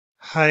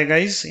Hi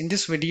guys, in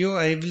this video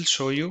I will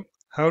show you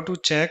how to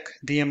check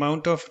the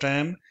amount of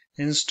RAM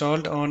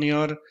installed on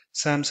your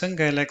Samsung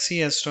Galaxy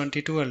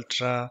S22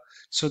 Ultra.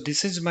 So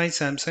this is my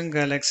Samsung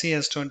Galaxy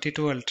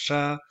S22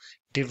 Ultra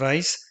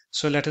device.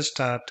 So let us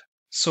start.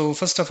 So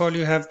first of all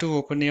you have to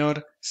open your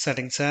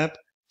settings app.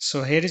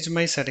 So here is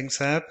my settings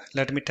app.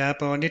 Let me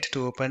tap on it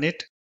to open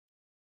it.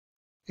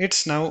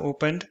 It's now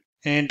opened,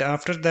 and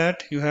after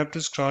that you have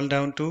to scroll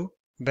down to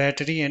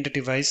battery and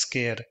device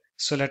care.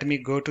 So let me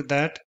go to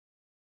that.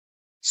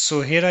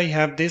 So here I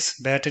have this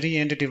battery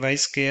and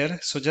device care.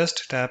 So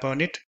just tap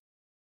on it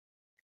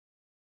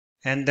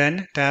and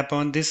then tap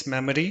on this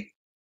memory.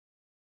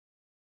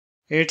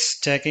 It's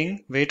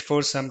checking, wait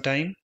for some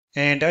time.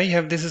 And I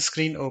have this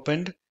screen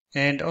opened,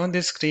 and on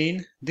this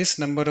screen this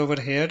number over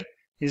here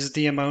is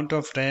the amount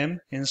of RAM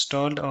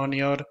installed on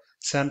your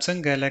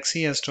Samsung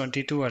Galaxy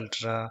S22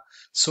 Ultra.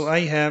 So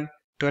I have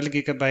 12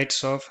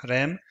 gigabytes of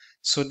RAM.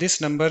 So this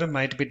number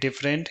might be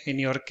different in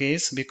your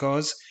case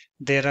because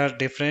there are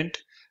different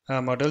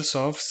models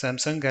of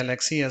Samsung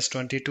Galaxy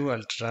S22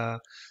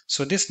 Ultra.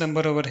 So this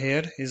number over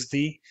here is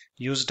the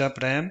used up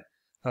RAM.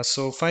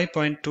 So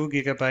 5.2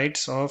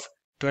 gigabytes of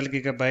 12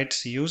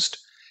 gigabytes used,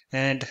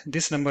 and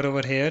this number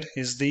over here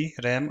is the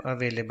RAM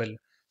available.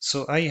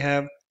 So I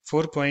have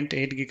 4.8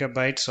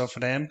 gigabytes of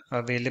RAM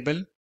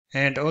available,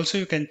 and also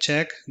you can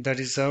check the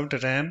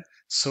reserved RAM.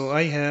 So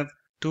I have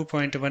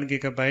 2.1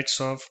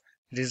 gigabytes of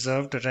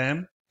reserved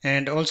RAM,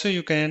 and also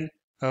you can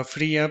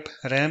free up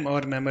RAM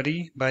or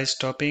memory by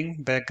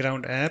stopping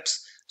background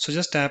apps. So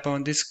just tap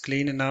on this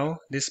clean now,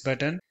 this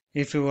button,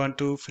 if you want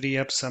to free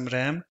up some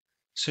RAM.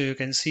 So you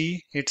can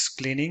see it's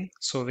cleaning,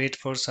 so wait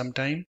for some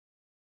time.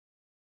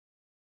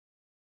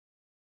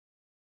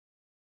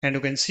 And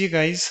you can see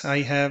guys,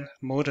 I have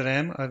more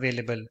RAM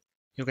available.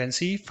 You can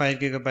see 5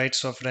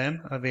 gigabytes of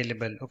RAM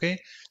available. Okay,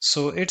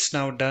 so it's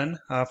now done.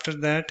 After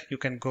that you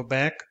can go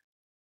back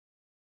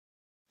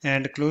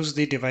and close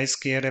the device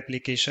care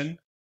application,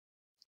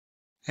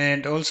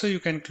 and also you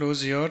can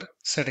close your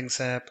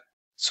settings app.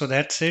 So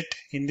that's it.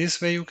 In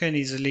this way you can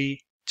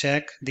easily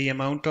check the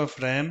amount of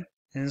RAM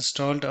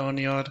installed on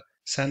your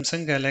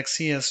Samsung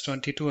Galaxy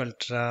S22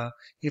 Ultra.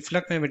 If you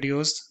like my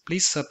videos,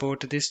 please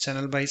support this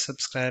channel by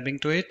subscribing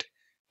to it.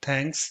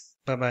 Thanks.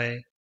 Bye bye.